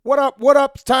What up? What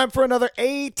up? It's time for another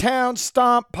A-Town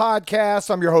Stomp podcast.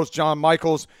 I'm your host, John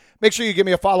Michaels. Make sure you give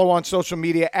me a follow on social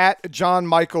media at John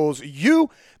Michaels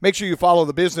U. Make sure you follow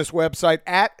the business website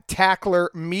at Tackler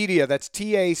Media. That's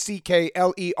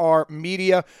Tackler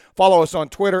Media. Follow us on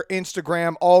Twitter,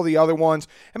 Instagram, all the other ones.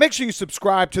 And make sure you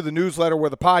subscribe to the newsletter where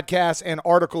the podcasts and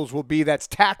articles will be. That's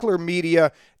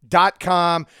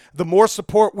tacklermedia.com. The more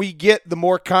support we get, the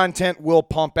more content we'll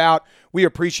pump out. We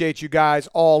appreciate you guys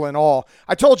all in all.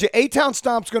 I told you, A-Town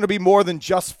Stomp's going to be more than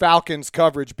just Falcons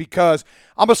coverage because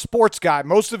I'm a sports guy.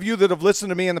 Most of you that have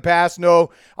listened to me in the past know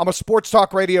I'm a sports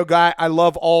talk radio guy. I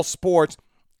love all sports.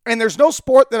 And there's no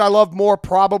sport that I love more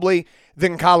probably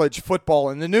than college football.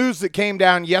 And the news that came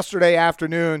down yesterday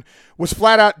afternoon was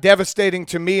flat out devastating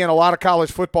to me and a lot of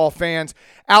college football fans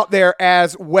out there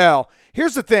as well.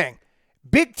 Here's the thing.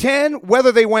 Big Ten,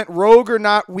 whether they went rogue or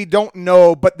not, we don't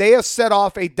know, but they have set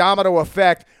off a domino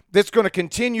effect that's going to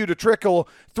continue to trickle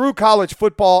through college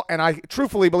football, and I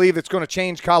truthfully believe it's going to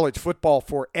change college football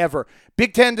forever.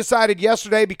 Big Ten decided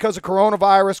yesterday because of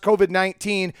coronavirus,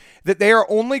 COVID-19, that they are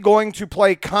only going to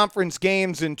play conference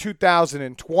games in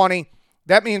 2020.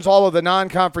 That means all of the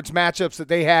non-conference matchups that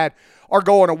they had are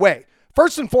going away.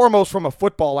 First and foremost, from a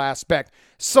football aspect,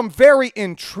 some very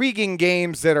intriguing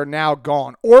games that are now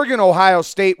gone. Oregon-Ohio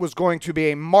State was going to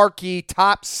be a marquee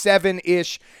top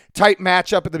 7-ish type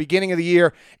matchup at the beginning of the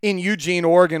year in Eugene,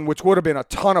 Oregon, which would have been a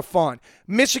ton of fun.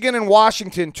 Michigan and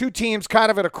Washington, two teams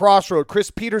kind of at a crossroad. Chris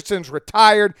Peterson's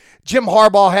retired. Jim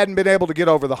Harbaugh hadn't been able to get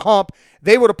over the hump.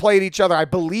 They would have played each other, I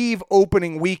believe,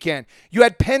 opening weekend. You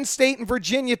had Penn State and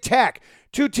Virginia Tech.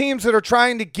 Two teams that are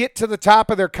trying to get to the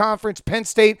top of their conference. Penn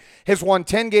State has won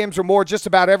 10 games or more just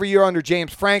about every year under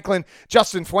James Franklin.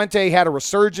 Justin Fuente had a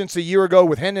resurgence a year ago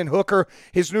with Hendon Hooker,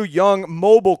 his new young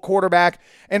mobile quarterback.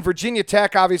 And Virginia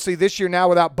Tech, obviously, this year now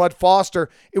without Bud Foster,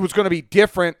 it was going to be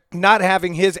different not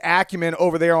having his acumen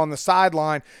over there on the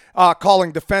sideline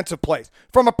calling defensive plays.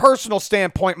 From a personal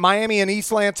standpoint, Miami and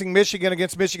East Lansing, Michigan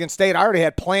against Michigan State, I already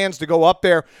had plans to go up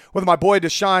there with my boy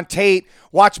Deshaun Tate,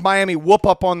 watch Miami whoop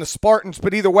up on the Spartans.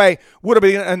 But either way, would have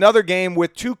been another game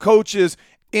with two coaches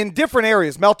in different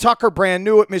areas. Mel Tucker, brand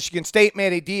new at Michigan State.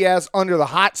 Manny Diaz under the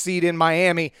hot seat in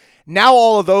Miami. Now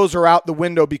all of those are out the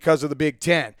window because of the Big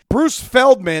Ten. Bruce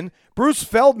Feldman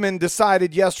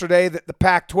decided yesterday that the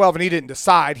Pac-12, and he didn't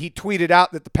decide, he tweeted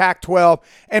out that the Pac-12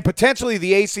 and potentially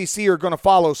the ACC are going to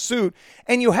follow suit.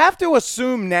 And you have to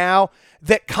assume now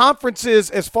that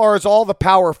conferences, as far as all the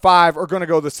Power Five, are going to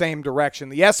go the same direction.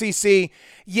 The SEC,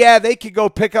 yeah, they could go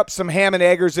pick up some ham and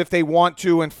eggers if they want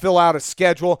to and fill out a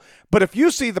schedule. But if you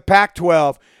see the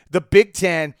Pac-12, the Big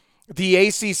Ten, the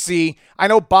ACC, I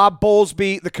know Bob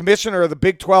Bowlesby, the commissioner of the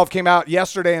Big 12, came out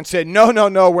yesterday and said, no,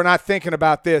 we're not thinking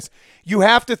about this. You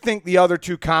have to think the other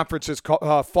two conferences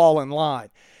fall in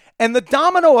line. And the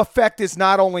domino effect is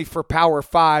not only for Power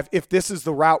Five if this is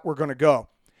the route we're going to go.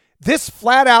 This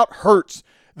flat out hurts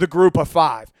the group of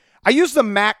five. I use the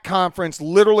MAC conference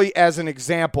literally as an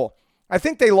example. I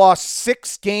think they lost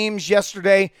 6 games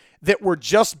yesterday that were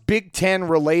just Big Ten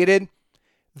related.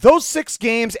 Those 6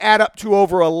 games add up to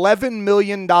over $11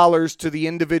 million to the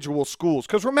individual schools.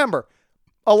 Because remember,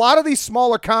 a lot of these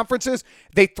smaller conferences,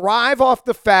 they thrive off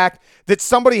the fact that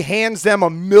somebody hands them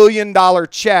 $1 million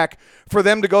check for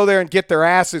them to go there and get their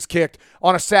asses kicked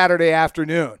on a Saturday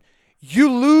afternoon.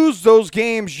 You lose those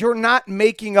games, you're not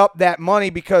making up that money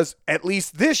because at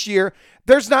least this year,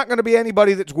 there's not going to be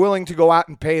anybody that's willing to go out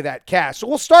and pay that cash. So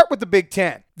we'll start with the Big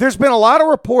Ten. There's been a lot of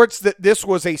reports that this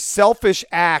was a selfish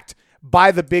act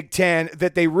by the Big Ten,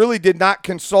 that they really did not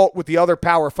consult with the other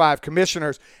Power 5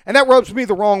 commissioners. And that rubs me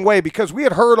the wrong way because we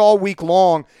had heard all week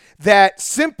long that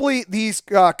simply these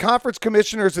conference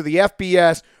commissioners of the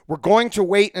FBS were going to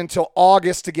wait until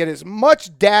August to get as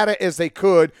much data as they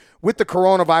could with the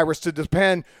coronavirus to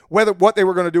depend what they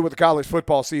were going to do with the college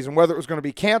football season, whether it was going to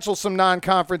be cancel some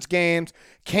non-conference games,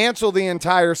 cancel the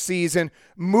entire season,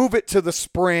 move it to the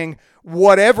spring,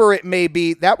 whatever it may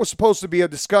be. That was supposed to be a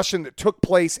discussion that took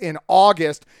place in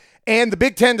August. And the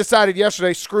Big Ten decided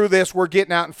yesterday, screw this, we're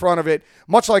getting out in front of it.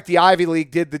 Much like the Ivy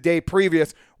League did the day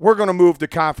previous, we're going to move to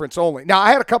conference only. Now,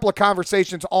 I had a couple of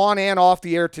conversations on and off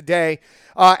the air today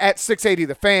at 680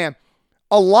 The Fan.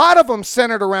 A lot of them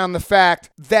centered around the fact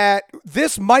that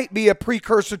this might be a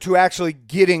precursor to actually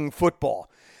getting football.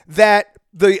 That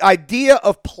the idea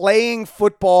of playing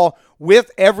football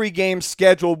with every game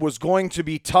scheduled was going to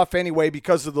be tough anyway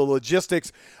because of the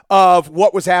logistics of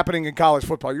what was happening in college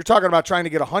football. You're talking about trying to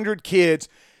get 100 kids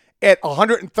at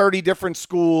 130 different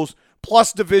schools,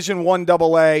 plus Division I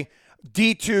AA,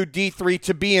 D2, D3,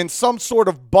 to be in some sort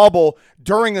of bubble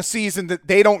during a season that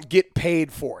they don't get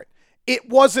paid for it. it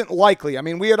wasn't likely. I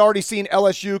mean, we had already seen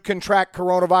LSU contract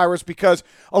coronavirus because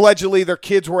allegedly their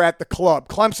kids were at the club.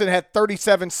 Clemson had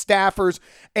 37 staffers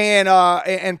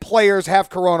and players have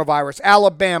coronavirus.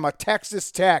 Alabama,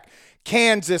 Texas Tech,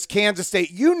 Kansas, Kansas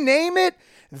State, you name it,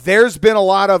 there's been a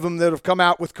lot of them that have come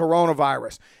out with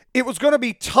coronavirus. It was going to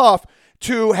be tough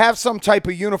to have some type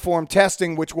of uniform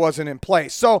testing, which wasn't in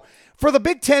place. So for the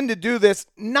Big Ten to do this,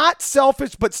 not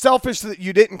selfish, but selfish that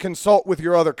you didn't consult with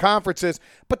your other conferences.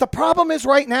 But the problem is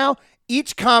right now,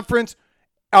 each conference,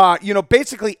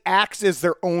 basically acts as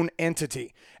their own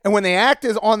entity. And when they act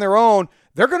as on their own,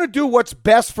 they're going to do what's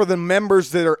best for the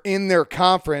members that are in their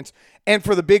conference. And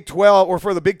for the Big 12, or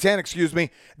for the Big 10,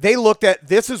 they looked at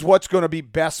this is what's going to be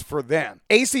best for them.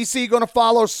 ACC going to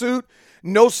follow suit.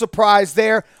 No surprise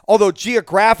there, although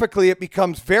geographically it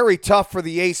becomes very tough for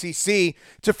the ACC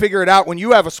to figure it out when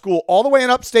you have a school all the way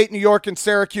in upstate New York and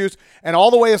Syracuse and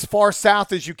all the way as far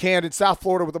south as you can in South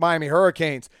Florida with the Miami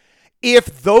Hurricanes.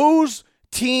 If those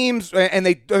teams, and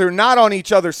they're not on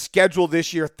each other's schedule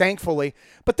this year, thankfully,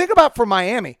 but think about for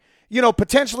Miami,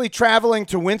 potentially traveling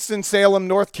to Winston-Salem,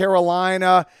 North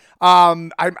Carolina.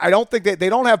 I don't think they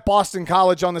don't have Boston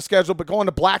College on the schedule, but going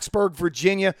to Blacksburg,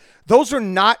 Virginia, those are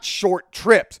not short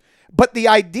trips. But the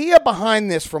idea behind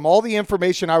this, from all the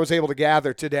information I was able to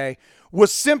gather today,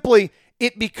 was simply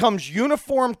it becomes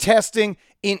uniform testing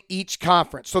in each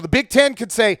conference. So the Big Ten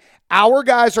could say, our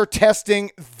guys are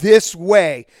testing this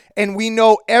way, and we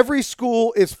know every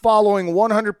school is following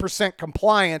 100%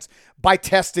 compliance by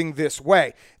testing this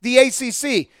way. The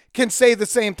ACC can say the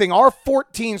same thing. Our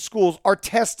 14 schools are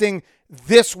testing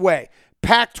this way.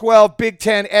 Pac-12, Big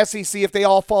Ten, SEC, if they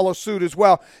all follow suit as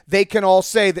well, they can all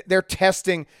say that they're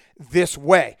testing this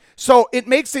way. So it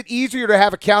makes it easier to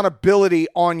have accountability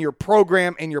on your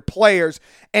program and your players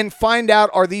and find out,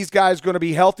 are these guys going to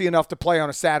be healthy enough to play on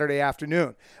a Saturday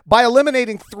afternoon? By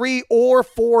eliminating 3 or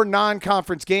 4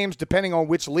 non-conference games, depending on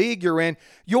which league you're in,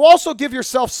 you also give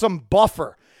yourself some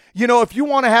buffer. If you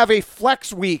want to have a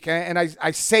flex week, and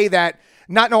I say that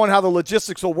not knowing how the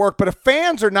logistics will work, but if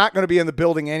fans are not going to be in the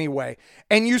building anyway,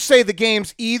 and you say the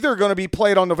game's either going to be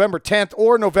played on November 10th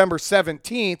or November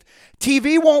 17th,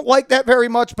 TV won't like that very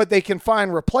much, but they can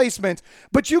find replacements.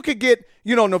 But you could get,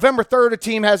 November 3rd, a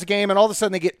team has a game, and all of a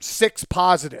sudden they get 6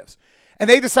 positives. And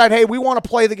they decide, hey, we want to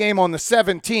play the game on the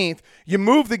 17th. You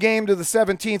move the game to the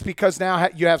 17th because now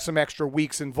you have some extra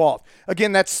weeks involved.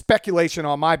 Again, that's speculation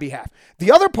on my behalf.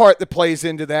 The other part that plays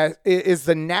into that is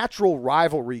the natural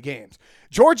rivalry games.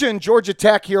 Georgia and Georgia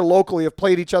Tech here locally have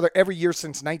played each other every year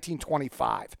since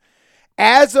 1925.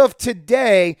 As of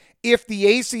today, if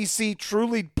the ACC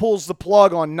truly pulls the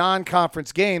plug on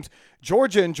non-conference games,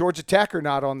 Georgia and Georgia Tech are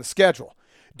not on the schedule.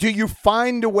 Do you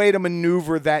find a way to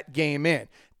maneuver that game in?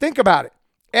 Think about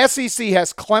it. SEC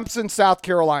has Clemson, South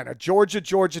Carolina, Georgia,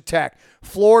 Georgia Tech,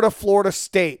 Florida, Florida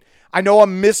State. I know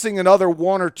I'm missing another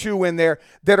 1 or 2 in there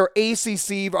that are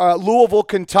ACC, Louisville,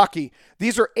 Kentucky.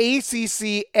 These are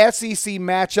ACC, SEC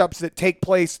matchups that take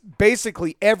place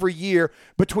basically every year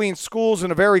between schools in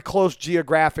a very close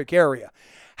geographic area.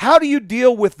 How do you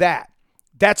deal with that?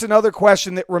 That's another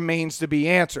question that remains to be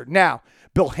answered. Now,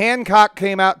 Bill Hancock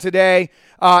came out today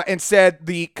and said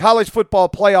the college football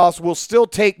playoffs will still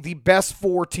take the best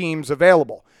 4 teams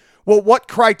available. Well, what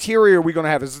criteria are we going to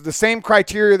have? Is it the same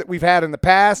criteria that we've had in the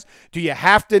past? Do you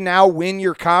have to now win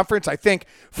your conference? I think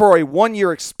for a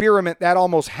 1-year experiment, that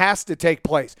almost has to take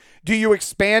place. Do you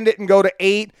expand it and go to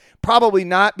 8? Probably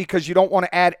not, because you don't want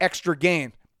to add extra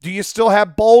game. Do you still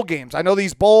have bowl games? I know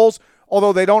these bowls,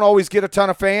 although they don't always get a ton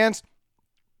of fans,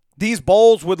 these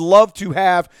bowls would love to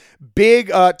have big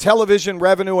television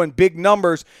revenue and big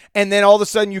numbers, and then all of a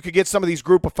sudden you could get some of these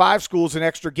group of 5 schools an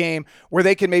extra game where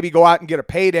they can maybe go out and get a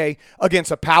payday against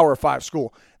a Power 5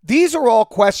 school. These are all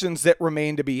questions that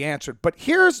remain to be answered. But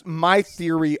here's my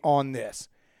theory on this.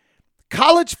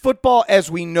 College football, as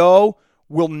we know,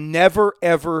 will never,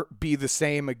 ever be the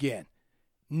same again.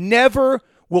 Never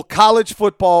will college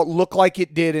football look like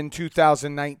it did in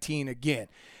 2019 again.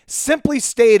 Simply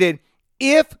stated,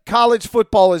 if college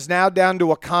football is now down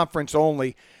to a conference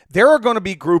only, there are going to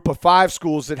be group of 5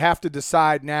 schools that have to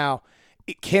decide now,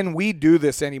 can we do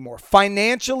this anymore?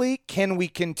 Financially, can we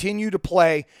continue to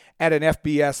play at an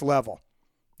FBS level?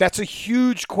 That's a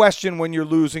huge question when you're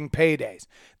losing paydays.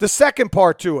 The second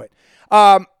part to it,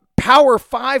 Power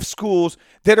 5 schools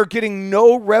that are getting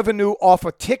no revenue off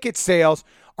of ticket sales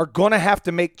are going to have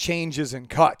to make changes and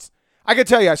cuts. I can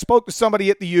tell you, I spoke to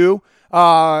somebody at the U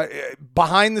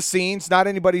behind the scenes, not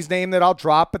anybody's name that I'll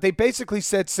drop, but they basically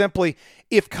said simply,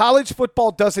 if college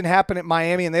football doesn't happen at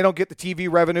Miami and they don't get the TV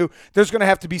revenue, there's going to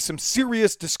have to be some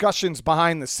serious discussions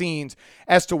behind the scenes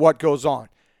as to what goes on.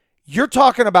 You're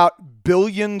talking about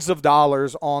billions of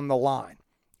dollars on the line.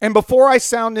 And before I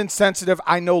sound insensitive,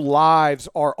 I know lives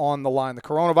are on the line. The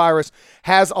coronavirus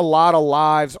has a lot of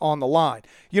lives on the line.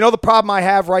 You know the problem I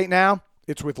have right now?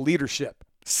 It's with leadership,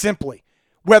 simply.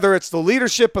 Whether it's the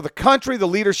leadership of the country, the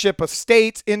leadership of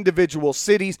states, individual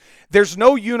cities, there's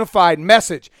no unified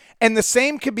message. And the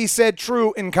same can be said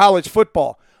true in college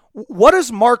football. What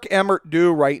does Mark Emmert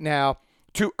do right now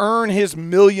to earn his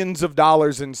millions of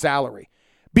dollars in salary?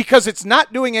 Because it's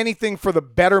not doing anything for the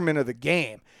betterment of the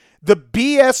game. The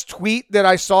BS tweet that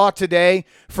I saw today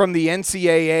from the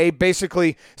NCAA,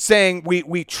 basically saying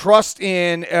we trust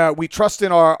in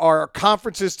our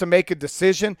conferences to make a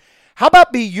decision. How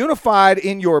about be unified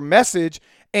in your message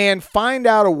and find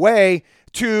out a way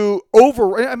to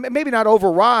maybe not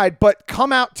override, but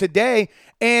come out today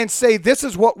and say, this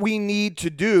is what we need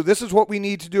to do. This is what we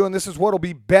need to do, and this is what will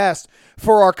be best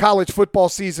for our college football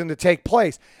season to take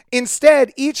place.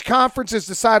 Instead, each conference has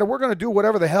decided we're going to do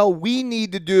whatever the hell we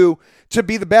need to do to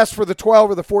be the best for the 12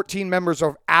 or the 14 members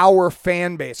of our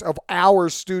fan base, of our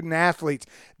student athletes.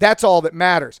 That's all that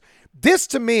matters. This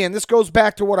to me, and this goes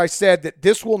back to what I said, that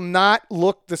this will not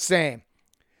look the same.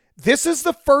 This is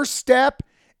the first step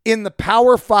in the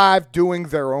Power Five doing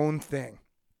their own thing.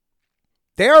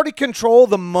 They already control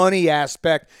the money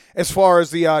aspect as far as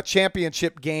the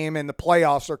championship game and the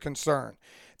playoffs are concerned.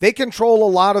 They control a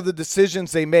lot of the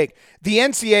decisions they make. The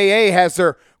NCAA has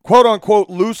their quote-unquote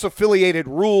loose affiliated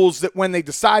rules that when they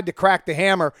decide to crack the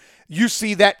hammer, you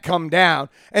see that come down.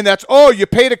 And that's, you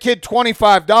paid a kid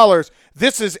 $25.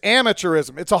 This is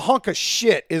amateurism. It's a hunk of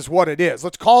shit is what it is.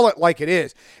 Let's call it like it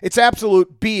is. It's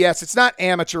absolute BS. It's not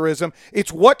amateurism.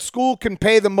 It's what school can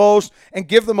pay the most and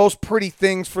give the most pretty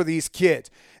things for these kids.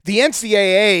 The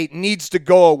NCAA needs to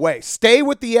go away. Stay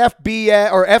with the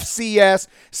FBS or FCS.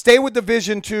 Stay with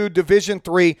Division II, Division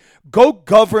III. Go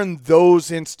govern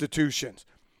those institutions.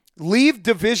 Leave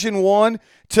Division I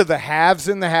to the haves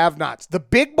and the have-nots. The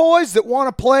big boys that want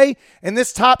to play in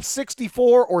this top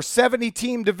 64 or 70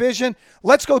 team division,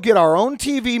 let's go get our own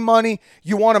TV money.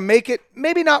 You want to make it,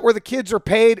 maybe not where the kids are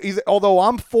paid, although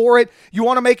I'm for it. You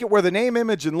want to make it where the name,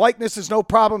 image, and likeness is no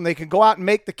problem. They can go out and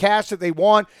make the cash that they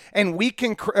want, and we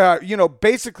can,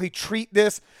 basically treat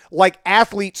this like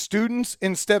athlete students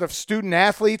instead of student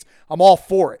athletes. I'm all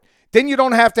for it. Then you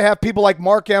don't have to have people like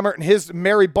Mark Emmert and his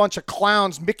merry bunch of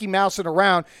clowns Mickey Mousing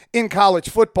around in college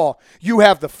football. You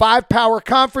have the 5 power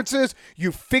conferences.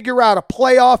 You figure out a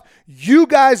playoff. You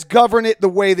guys govern it the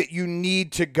way that you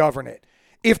need to govern it.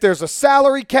 If there's a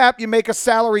salary cap, you make a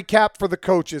salary cap for the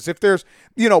coaches. If there's,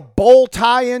 bowl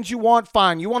tie-ins you want,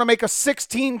 fine. You want to make a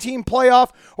 16-team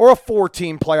playoff or a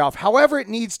 4-team playoff. However it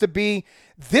needs to be,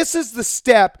 this is the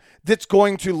step that's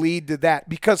going to lead to that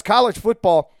because college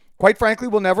football, quite frankly,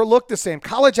 will never look the same.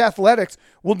 College athletics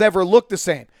will never look the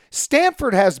same.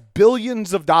 Stanford has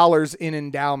billions of dollars in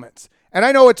endowments. And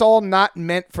I know it's all not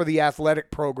meant for the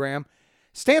athletic program.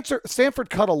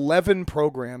 Stanford cut 11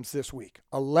 programs this week.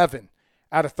 11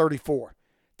 out of 34.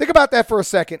 Think about that for a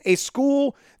second. A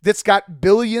school that's got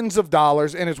billions of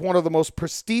dollars and is one of the most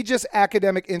prestigious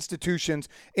academic institutions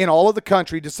in all of the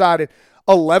country decided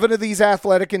 11 of these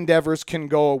athletic endeavors can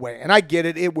go away. And I get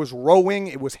it. It was rowing.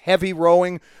 It was heavy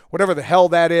rowing, whatever the hell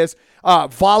that is.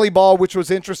 Volleyball, which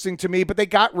was interesting to me, but they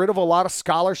got rid of a lot of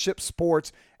scholarship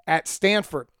sports at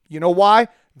Stanford. You know why?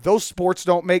 Those sports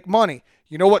don't make money.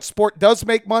 You know what sport does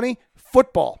make money?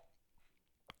 Football.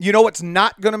 You know what's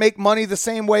not going to make money the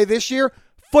same way this year?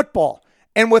 Football.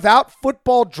 And without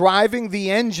football driving the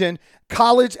engine,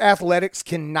 college athletics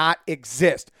cannot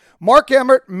exist. Mark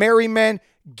Emmert, Merriman,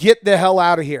 get the hell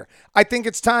out of here. I think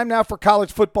it's time now for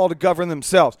college football to govern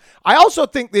themselves. I also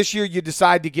think this year you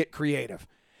decide to get creative.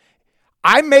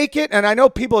 I make it, and I know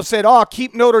people have said,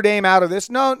 keep Notre Dame out of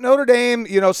this. No, Notre Dame,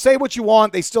 say what you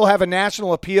want. They still have a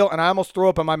national appeal, and I almost threw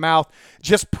up in my mouth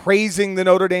just praising the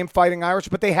Notre Dame Fighting Irish,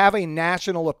 but they have a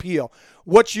national appeal.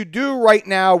 What you do right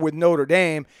now with Notre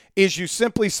Dame is you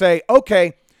simply say,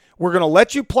 okay, we're going to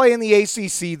let you play in the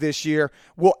ACC this year.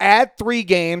 We'll add 3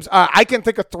 games. I can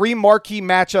think of 3 marquee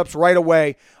matchups right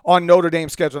away on Notre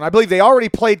Dame's schedule. And I believe they already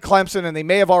played Clemson, and they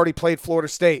may have already played Florida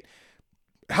State.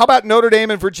 How about Notre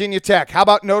Dame and Virginia Tech? How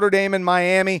about Notre Dame and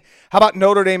Miami? How about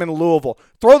Notre Dame and Louisville?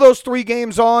 Throw those 3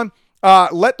 games on.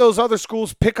 Let those other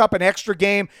schools pick up an extra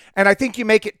game, and I think you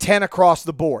make it 10 across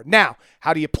the board. Now,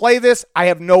 how do you play this? I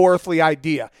have no earthly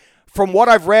idea. From what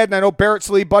I've read, and I know Barrett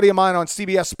Slee, buddy of mine on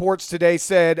CBS Sports today,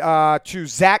 said to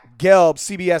Zach Gelb,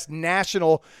 CBS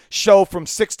national show from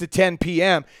 6 to 10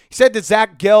 p.m., he said to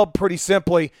Zach Gelb pretty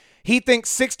simply, he thinks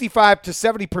 65 to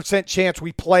 70% chance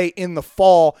we play in the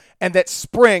fall, and that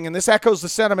spring, and this echoes the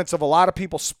sentiments of a lot of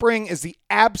people, spring is the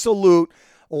absolute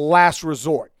last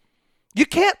resort. You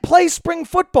can't play spring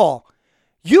football.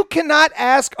 You cannot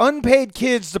ask unpaid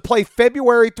kids to play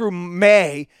February through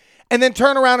May and then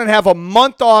turn around and have a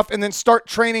month off and then start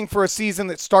training for a season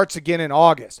that starts again in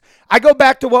August. I go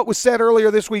back to what was said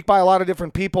earlier this week by a lot of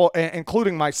different people,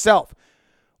 including myself.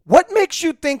 What makes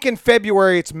you think in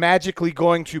February it's magically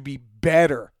going to be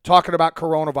better, talking about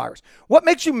coronavirus? What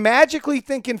makes you magically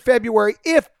think in February,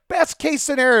 if best case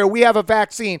scenario, we have a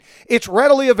vaccine, it's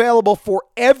readily available for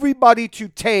everybody to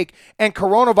take, and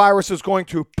coronavirus is going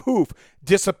to poof,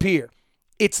 disappear?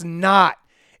 It's not.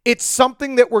 It's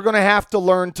something that we're going to have to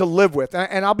learn to live with.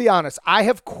 And I'll be honest, I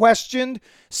have questioned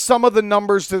some of the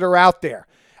numbers that are out there.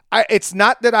 It's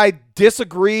not that I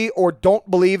disagree or don't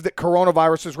believe that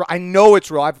coronavirus is real. I know it's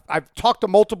real. I've talked to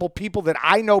multiple people that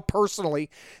I know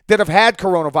personally that have had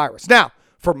coronavirus. Now,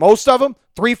 for most of them,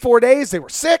 3-4 days, they were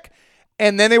sick,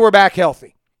 and then they were back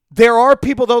healthy. There are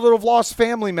people, though, that have lost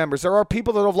family members. There are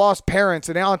people that have lost parents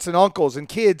and aunts and uncles and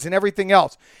kids and everything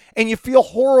else, and you feel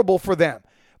horrible for them.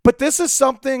 But this is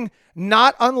something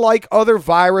not unlike other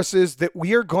viruses that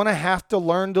we are going to have to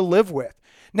learn to live with.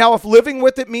 Now, if living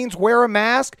with it means wear a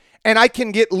mask, and I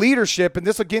can get leadership, and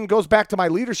this again goes back to my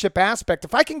leadership aspect,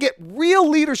 if I can get real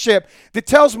leadership that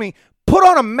tells me, put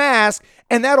on a mask,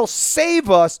 and that'll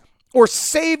save us or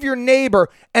save your neighbor,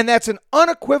 and that's an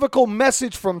unequivocal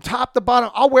message from top to bottom,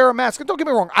 I'll wear a mask. And don't get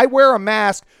me wrong, I wear a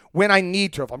mask when I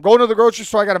need to. If I'm going to the grocery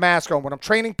store, I got a mask on. When I'm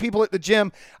training people at the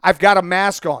gym, I've got a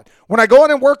mask on. When I go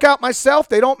in and work out myself,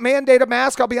 they don't mandate a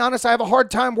mask. I'll be honest, I have a hard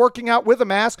time working out with a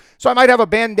mask, so I might have a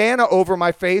bandana over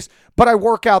my face, but I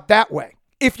work out that way.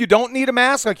 If you don't need a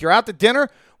mask, like you're out to dinner,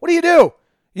 what do?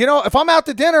 You know, if I'm out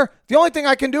to dinner, the only thing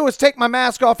I can do is take my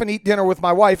mask off and eat dinner with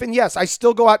my wife. And yes, I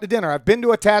still go out to dinner. I've been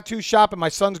to a tattoo shop, and my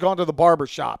son's gone to the barber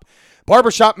shop.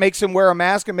 Barber shop makes him wear a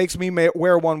mask and makes me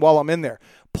wear one while I'm in there.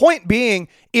 Point being,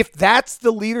 if that's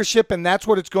the leadership and that's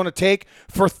what it's going to take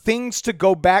for things to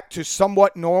go back to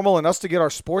somewhat normal and us to get our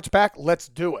sports back, let's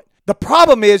do it. The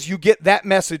problem is you get that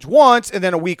message once, and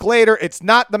then a week later, it's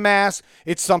not the mask,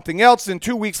 it's something else. And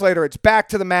 2 weeks later, it's back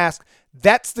to the mask.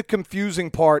 That's the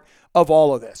confusing part of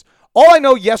all of this. All I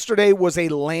know, yesterday was a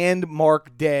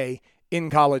landmark day in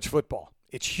college football.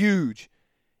 It's huge.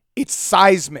 It's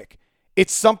seismic.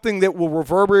 It's something that will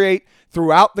reverberate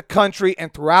throughout the country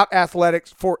and throughout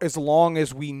athletics for as long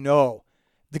as we know.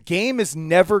 The game is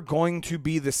never going to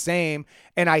be the same,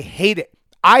 and I hate it.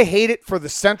 I hate it for the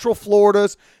Central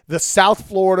Floridas, the South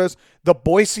Floridas, the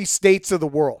Boise States of the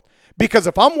world. Because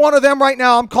if I'm one of them right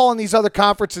now, I'm calling these other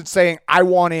conferences saying, I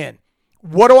want in.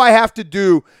 What do I have to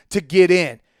do to get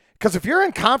in? Because if you're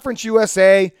in Conference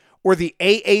USA or the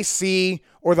AAC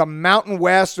or the Mountain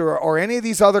West or any of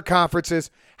these other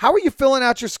conferences, how are you filling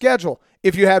out your schedule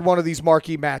if you had one of these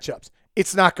marquee matchups?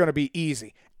 It's not going to be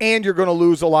easy, and you're going to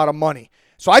lose a lot of money.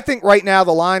 So I think right now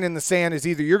the line in the sand is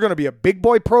either you're going to be a big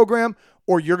boy program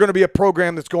or you're going to be a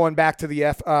program that's going back to the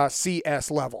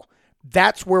FCS level.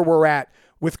 That's where we're at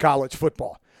with college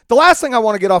football. The last thing I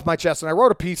want to get off my chest, and I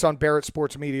wrote a piece on Barrett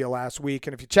Sports Media last week,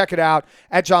 and if you check it out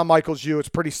at John Michaels U, it's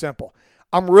pretty simple.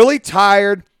 I'm really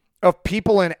tired of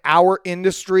people in our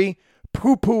industry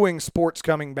poo-pooing sports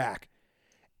coming back.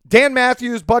 Dan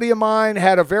Matthews, buddy of mine,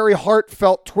 had a very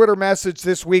heartfelt Twitter message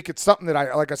this week. It's something that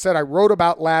I wrote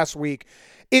about last week.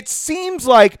 It seems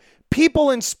like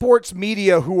people in sports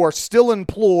media who are still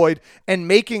employed and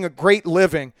making a great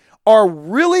living are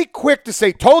really quick to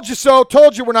say, told you so,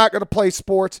 told you we're not going to play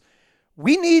sports.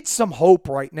 We need some hope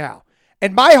right now.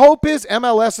 And my hope is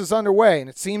MLS is underway, and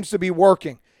it seems to be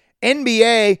working.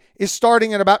 NBA is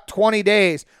starting in about 20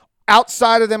 days.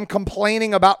 Outside of them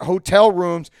complaining about hotel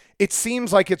rooms, it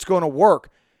seems like it's going to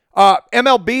work.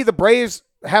 MLB, the Braves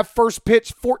have first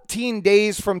pitch 14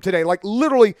 days from today. Like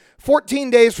literally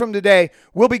 14 days from today,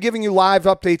 we'll be giving you live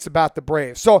updates about the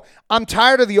Braves. So I'm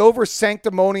tired of the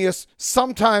over-sanctimonious,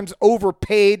 sometimes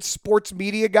overpaid sports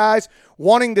media guys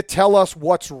wanting to tell us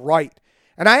what's right.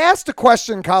 And I asked a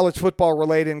question college football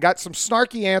related and got some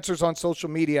snarky answers on social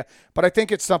media, but I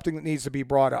think it's something that needs to be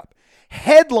brought up.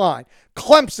 Headline,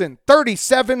 Clemson,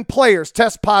 37 players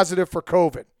test positive for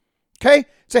COVID. Okay?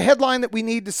 It's a headline that we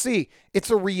need to see.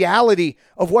 It's a reality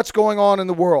of what's going on in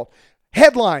the world.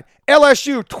 Headline,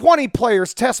 LSU, 20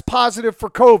 players test positive for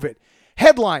COVID.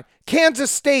 Headline,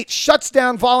 Kansas State shuts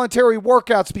down voluntary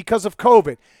workouts because of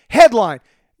COVID. Headline,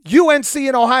 UNC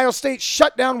and Ohio State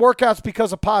shut down workouts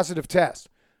because of positive tests.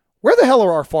 Where the hell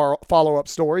are our follow-up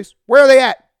stories? Where are they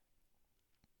at?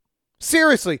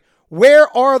 Seriously,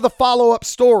 where are the follow-up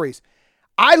stories?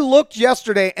 I looked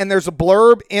yesterday, and there's a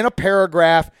blurb in a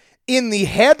paragraph in the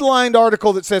headlined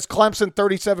article that says Clemson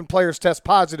 37 players test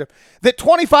positive, that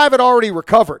 25 had already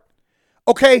recovered.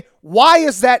 Okay, why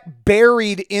is that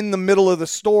buried in the middle of the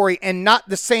story and not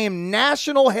the same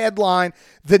national headline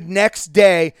the next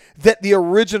day that the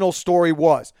original story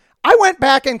was? I went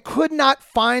back and could not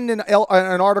find an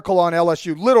article on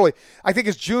LSU. Literally, I think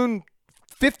it's June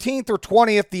 15th or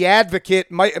 20th, the Advocate,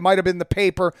 it might have been the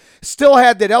paper, still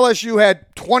had that LSU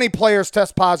had 20 players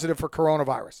test positive for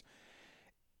coronavirus.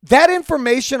 That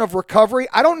information of recovery,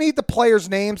 I don't need the players'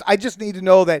 names. I just need to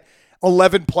know that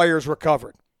 11 players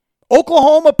recovered.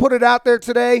 Oklahoma put it out there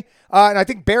today, and I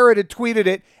think Barrett had tweeted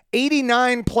it.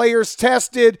 89 players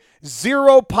tested,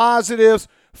 0 positives,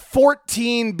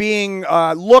 14 being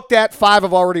looked at, 5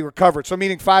 have already recovered. So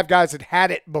meaning 5 guys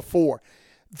had it before.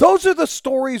 Those are the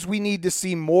stories we need to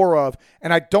see more of,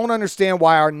 and I don't understand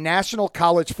why our national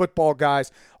college football guys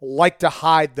like to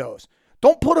hide those.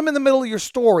 Don't put them in the middle of your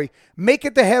story. Make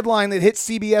it the headline that hits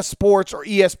CBS Sports or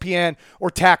ESPN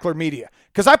or Tackler Media.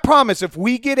 Because I promise if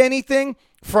we get anything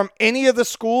from any of the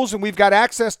schools, and we've got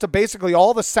access to basically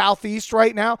all the Southeast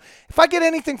right now, if I get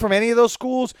anything from any of those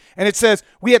schools and it says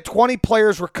we had 20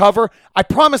 players recover, I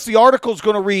promise the article is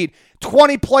going to read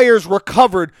 20 players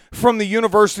recovered from the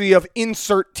University of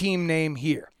insert team name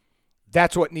here.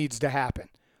 That's what needs to happen.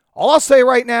 All I'll say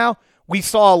right now, we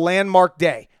saw a landmark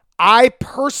day. I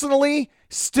personally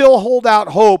still hold out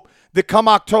hope that come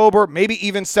October, maybe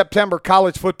even September,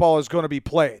 college football is going to be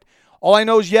played. All I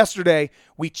know is yesterday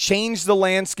we changed the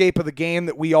landscape of the game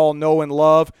that we all know and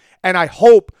love, and I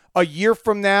hope a year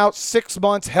from now, 6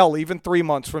 months, hell, even 3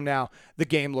 months from now, the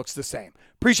game looks the same.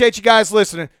 Appreciate you guys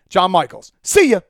listening. John Michaels. See ya.